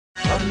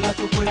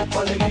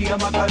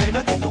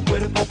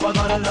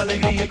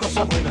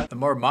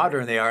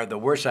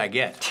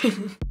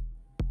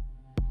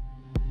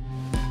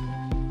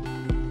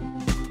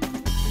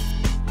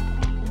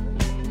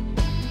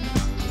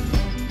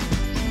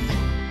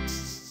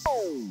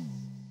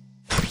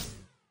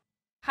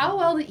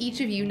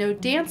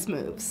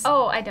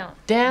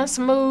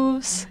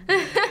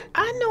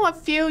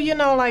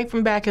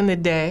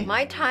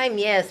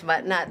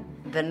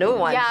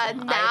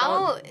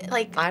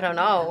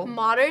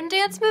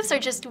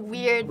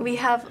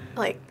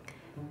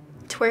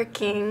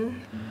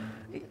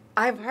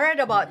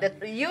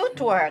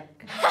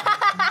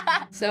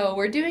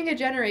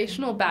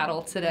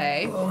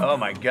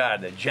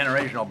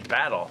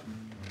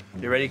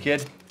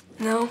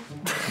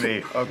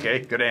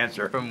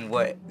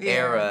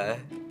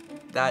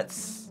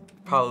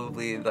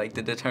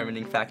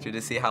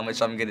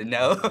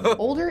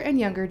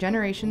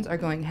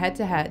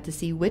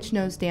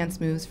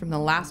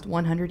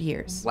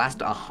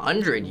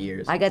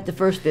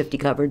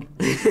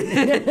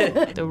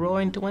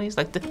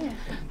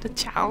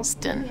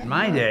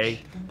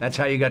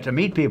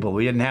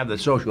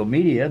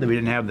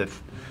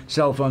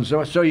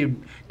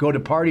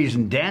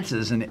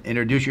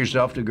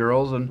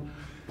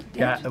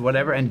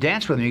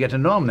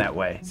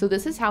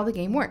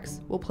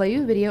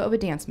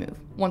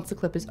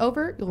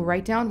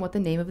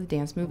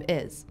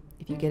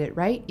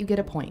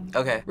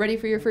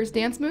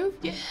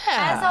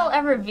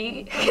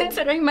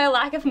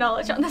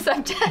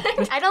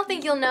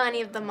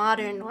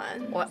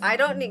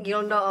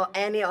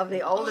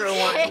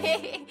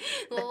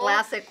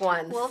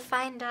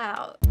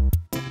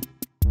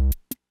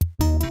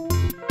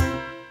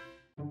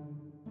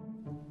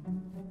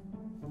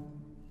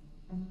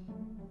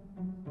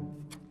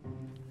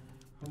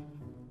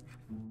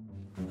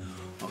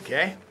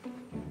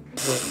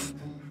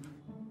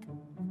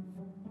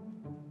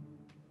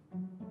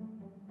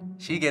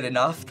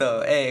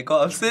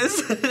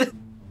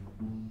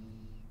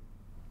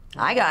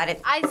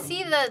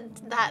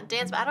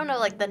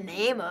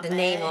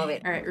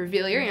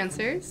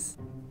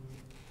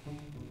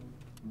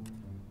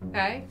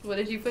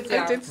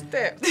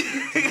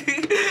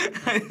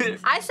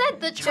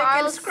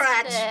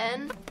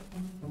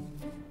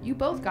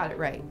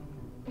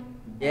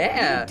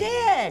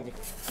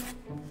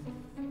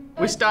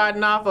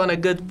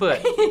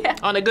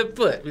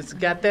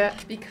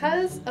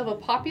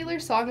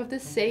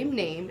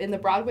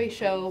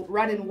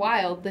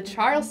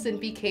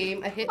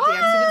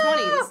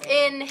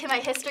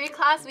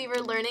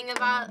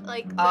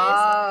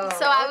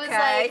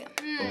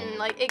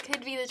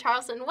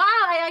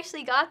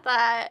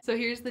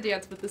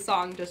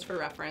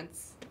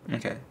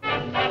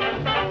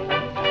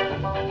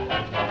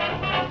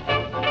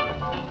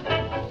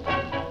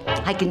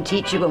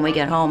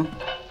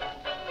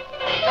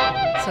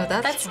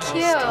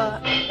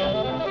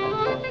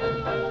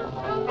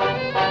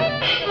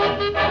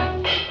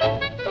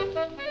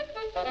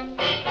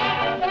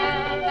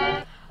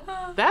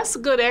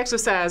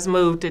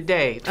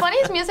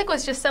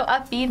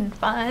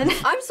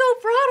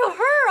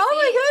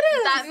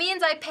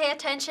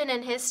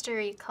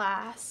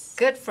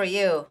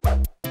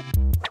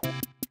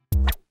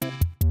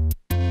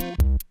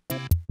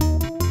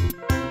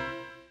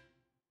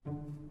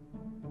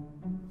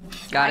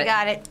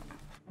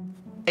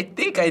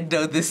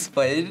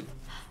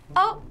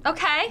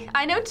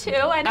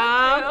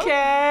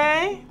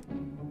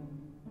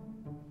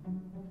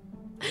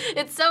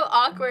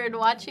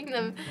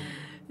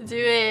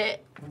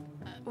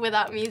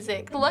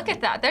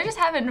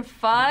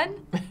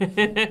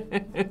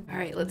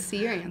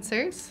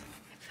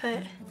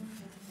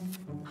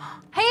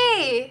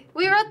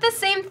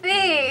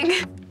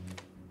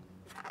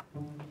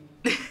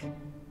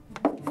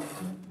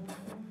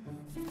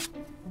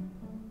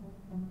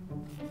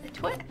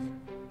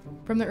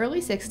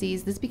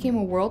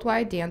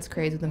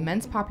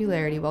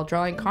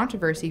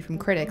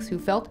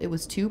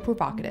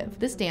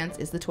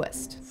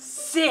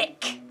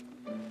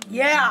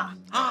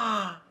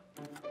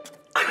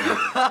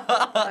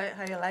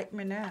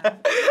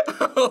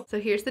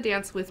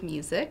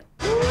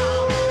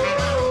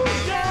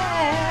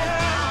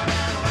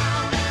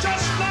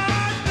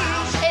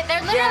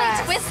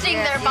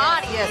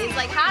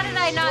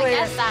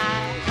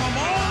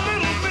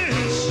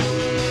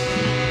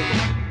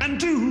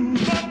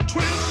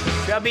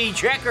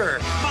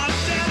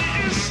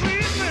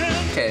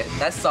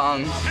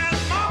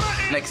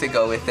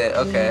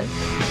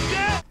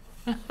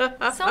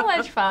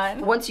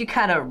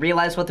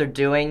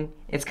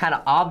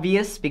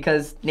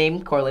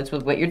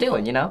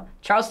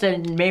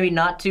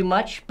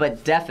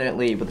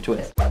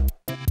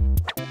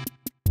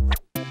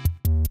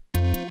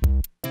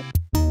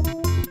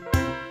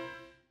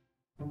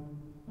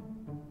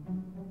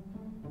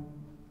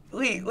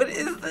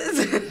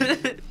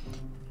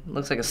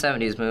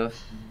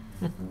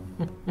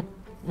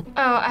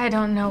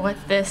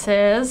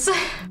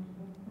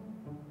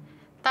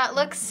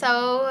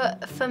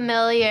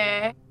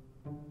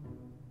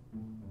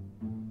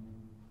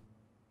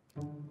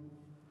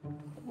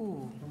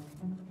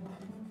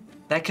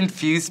That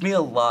confused me a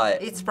lot.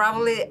 It's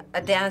probably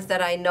a dance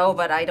that I know,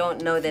 but I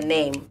don't know the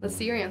name. Let's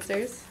see your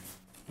answers.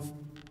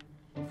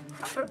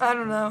 I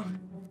don't know.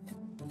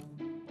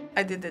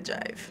 I did the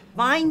jive.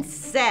 Mine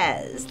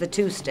says the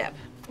two-step.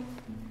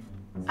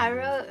 I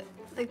wrote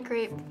the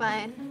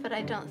grapevine, but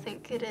I don't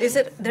think it is. Is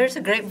it, there's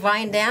a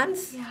grapevine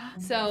dance? Yeah.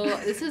 So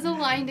this is a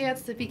line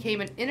dance that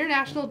became an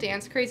international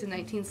dance craze in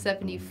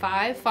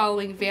 1975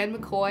 following Van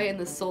McCoy and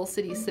the Soul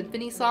City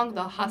Symphony song,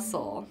 The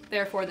Hustle.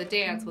 Therefore, the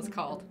dance was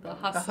called The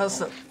Hustle. The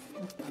hustle.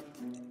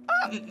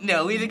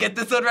 No, we didn't get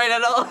this one right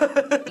at all.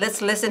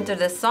 Let's listen to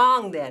the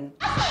song then.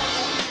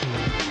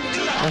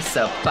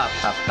 So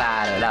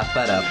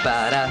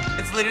ba-ba-ba-da-da-ba-da-ba-da.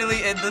 It's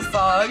literally in the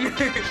song.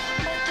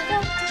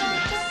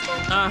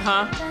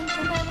 Uh-huh.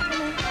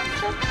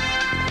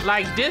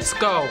 Like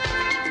disco.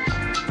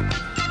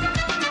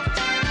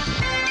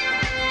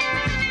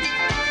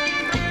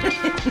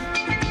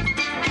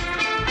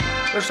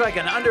 Looks like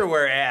an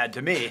underwear ad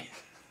to me.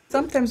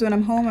 Sometimes when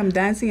I'm home, I'm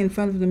dancing in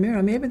front of the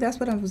mirror. Maybe that's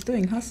what I was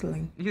doing,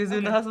 hustling. You was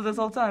doing the hustle this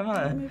whole time,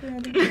 huh? Maybe I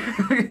did.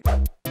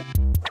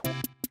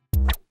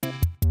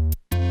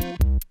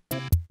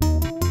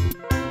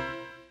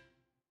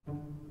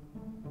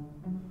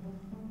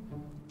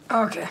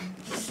 Okay.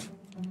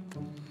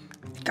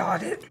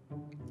 Got it.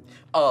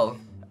 Oh,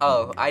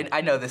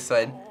 I know this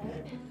one.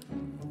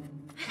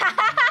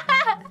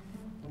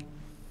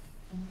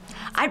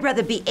 I'd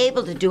rather be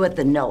able to do it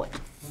than know it.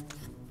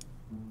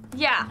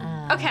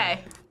 Yeah.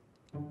 Okay.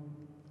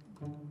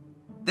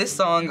 This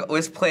song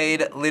was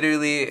played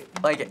literally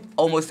like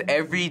almost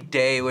every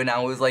day when I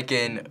was like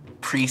in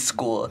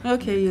preschool.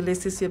 Okay,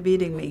 Ulises, you're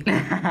beating me.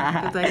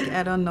 Because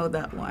I don't know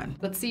that one.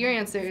 Let's see your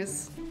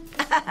answers.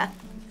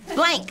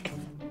 Blank.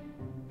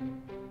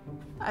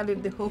 I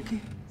did the hooky.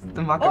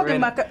 The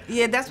Macarena.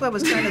 Yeah, that's what I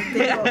was trying to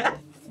think of.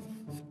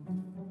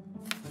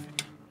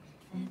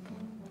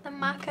 The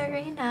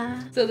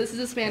Macarena. So this is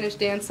a Spanish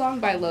dance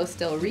song by Los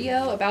Del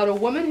Rio about a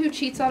woman who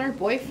cheats on her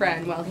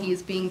boyfriend while he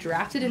is being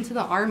drafted into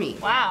the army.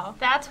 Wow.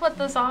 That's what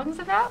the song's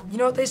about? You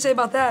know what they say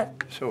about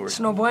that? So It's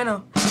no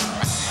bueno.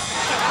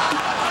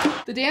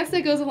 The dance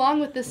that goes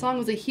along with this song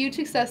was a huge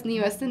success in the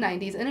US in the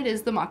 90s, and it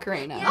is the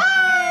Macarena. Yay!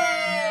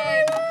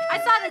 I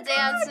saw the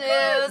dance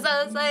moves.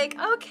 I was like,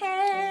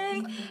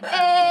 okay,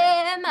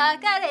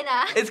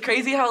 Macarena. It's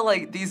crazy how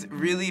like these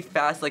really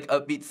fast like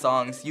upbeat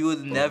songs, you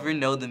would never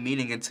know the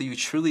meaning until you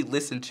truly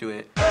listen to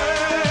it.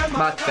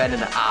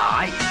 Macarena.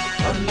 Ay.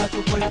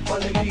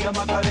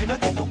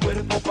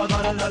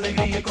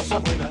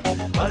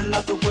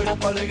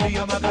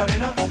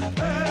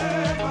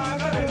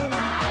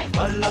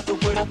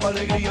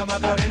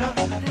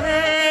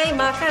 Hey,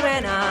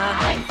 Macarena.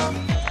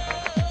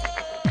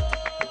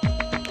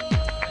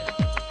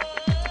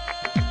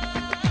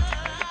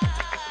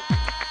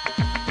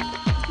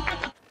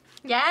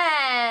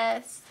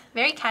 Yes.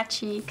 Very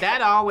catchy.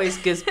 That always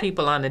gets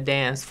people on the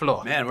dance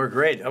floor. Man, we're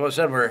great. All of a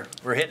sudden, we're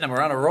hitting them.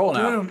 We're on a roll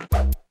now.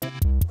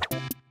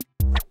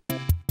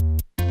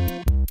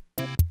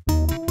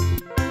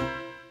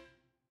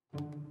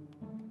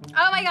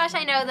 Oh my gosh,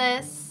 I know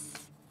this.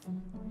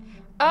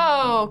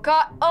 Oh,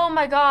 God. Oh,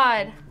 my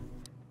God.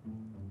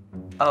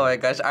 Oh my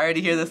gosh, I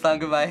already hear the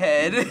song in my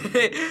head.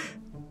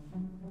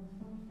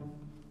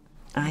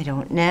 I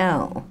don't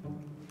know.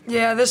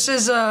 Yeah, this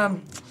is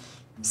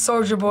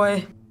Soldier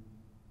Boy.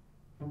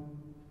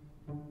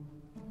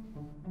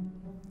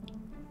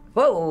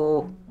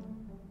 Whoa.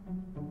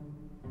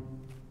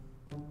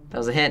 That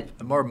was a hint.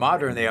 The more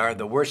modern they are,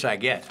 the worse I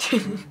get.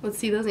 Let's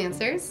see those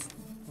answers.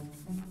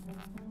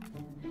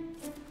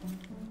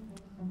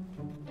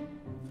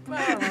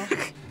 Wow.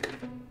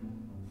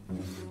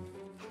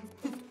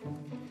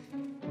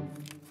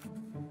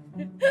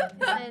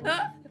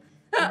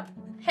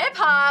 Hip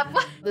hop.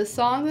 The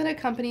song that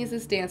accompanies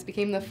this dance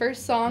became the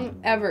first song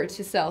ever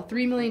to sell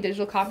 3 million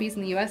digital copies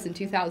in the US in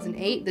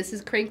 2008. This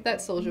is Crank That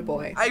Soulja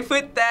Boy. I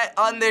put that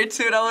on there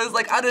too, and I was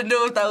like, I didn't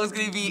know if that was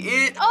gonna be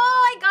it. Oh,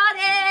 I got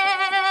it.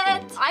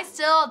 I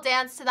still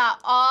dance to that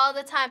all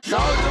the time.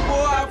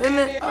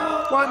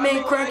 Watch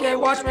me crank it,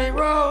 watch me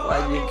roll.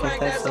 Why you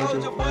crank that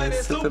Soldier Boy,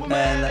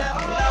 Superman?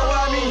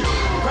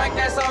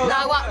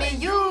 Now what me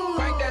you?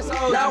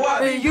 Now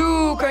watch me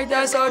you crank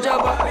that Soldier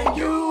Boy.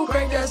 You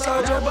crank that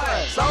Soldier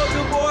Boy.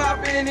 Soldier Boy, I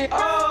been it.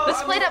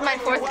 This played at my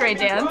 4th grade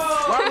dance.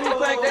 Watch me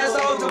crank that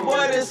Soldier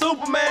Boy, then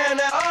Superman.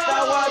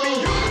 Now watch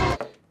me you.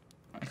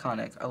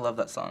 Iconic. I love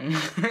that song.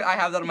 I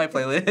have that on my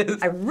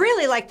playlist. I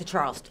really like the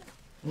Charleston.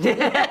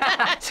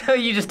 So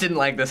you just didn't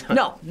like this one?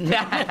 No.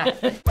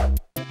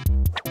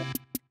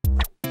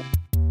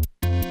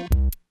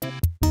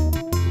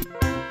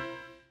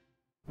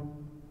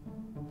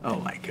 Oh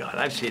my God,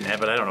 I've seen that,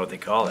 but I don't know what they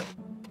call it.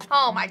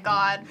 Oh my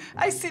God.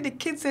 I see the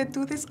kids that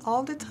do this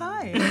all the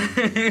time.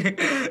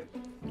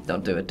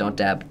 Don't do it. Don't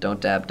dab. Don't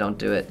dab. Don't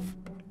do it.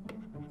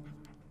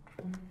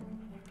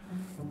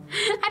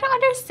 I don't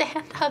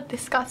understand how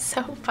this got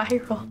so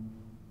viral.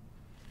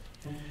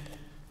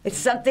 It's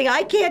something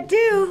I can't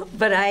do,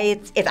 but I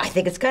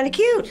think it's kind of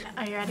cute.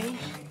 Are you ready?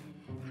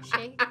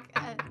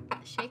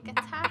 Shake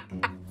attack.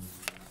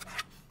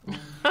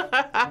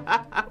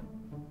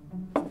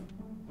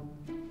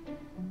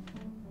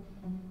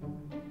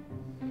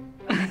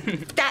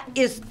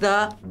 is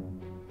the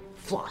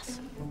floss.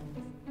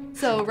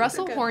 So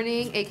Russell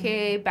Horning,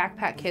 aka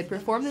Backpack Kid,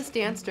 performed this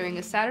dance during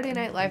a Saturday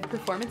Night Live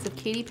performance of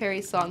Katy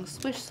Perry's song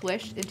Swish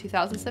Swish in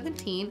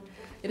 2017.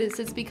 It has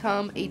since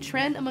become a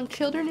trend among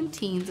children and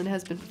teens and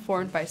has been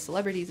performed by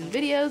celebrities in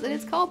videos, and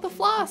it's called the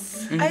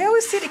floss. I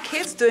always see the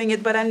kids doing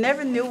it, but I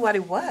never knew what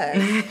it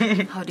was.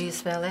 How do you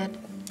spell it?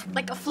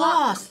 Like a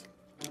floss.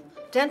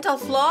 Dental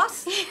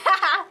floss?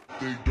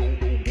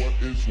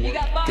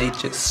 They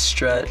just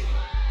strut.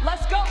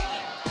 Let's go.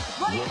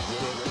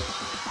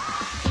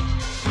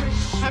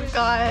 Oh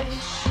gosh.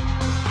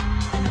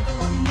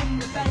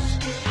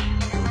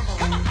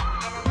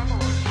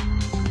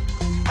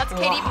 That's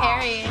Katy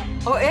Perry.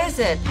 Oh, is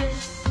it?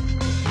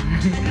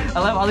 I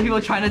love all the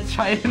people trying to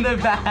try it in the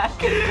back.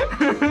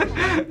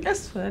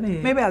 That's funny.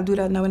 Maybe I'll do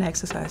that now when I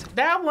exercise.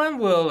 That one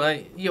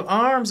will, your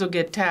arms will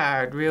get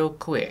tired real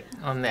quick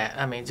on that.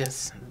 I mean,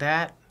 just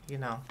that, you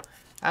know.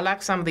 I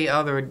like some of the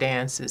other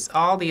dances.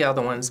 All the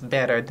other ones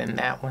better than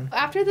that one.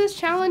 After this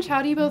challenge,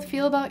 how do you both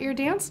feel about your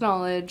dance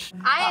knowledge?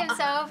 I am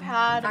so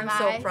proud of I'm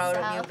myself. so proud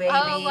of you, baby.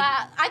 Oh,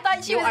 wow. I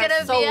thought she You was are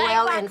going to so be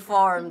well like,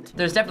 informed.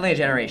 There's definitely a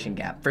generation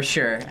gap, for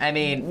sure. I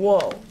mean,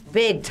 Whoa,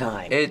 big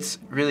time. It's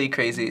really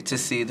crazy to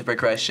see the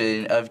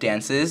progression of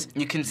dances.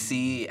 You can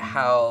see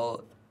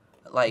how,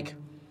 like,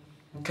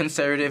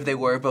 conservative they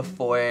were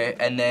before,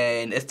 and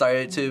then it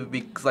started to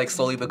be like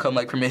slowly become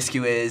like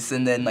promiscuous,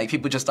 and then like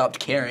people just stopped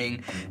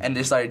caring and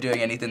they started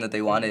doing anything that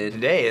they wanted.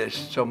 Today, there's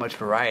so much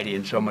variety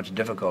and so much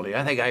difficulty.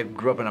 I think I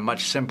grew up in a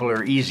much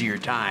simpler, easier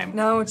time.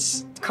 Now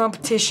it's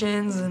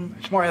competitions and...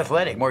 It's more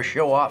athletic, more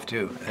show off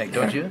too, I think,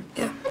 don't you?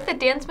 Yeah. The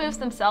dance moves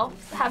themselves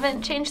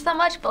haven't changed so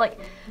much, but like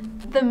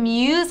the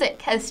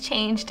music has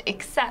changed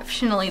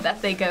exceptionally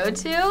that they go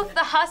to. The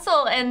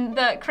hustle and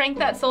the Crank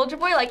That Soldier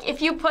Boy, like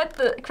if you put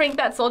the Crank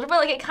That Soldier Boy,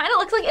 like it kind of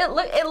looks like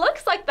it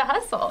looks like the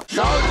hustle.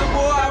 Soldier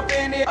boy, I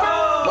been it.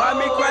 Why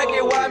me crack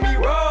it? Why me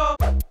roll?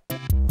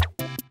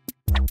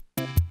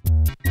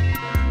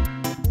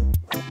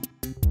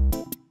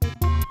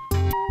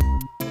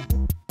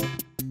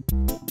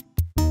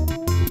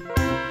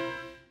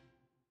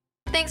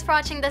 Thanks for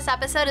watching this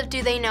episode of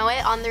Do They Know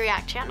It on the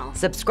React channel.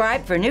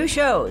 Subscribe for new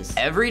shows.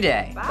 every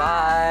day.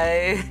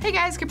 Bye. Hey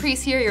guys,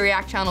 Caprice here, your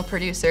React channel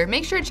producer.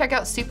 Make sure to check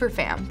out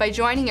Superfam. By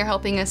joining, you're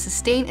helping us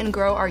sustain and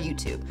grow our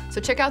YouTube.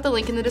 So check out the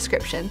link in the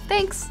description.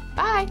 Thanks,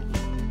 bye.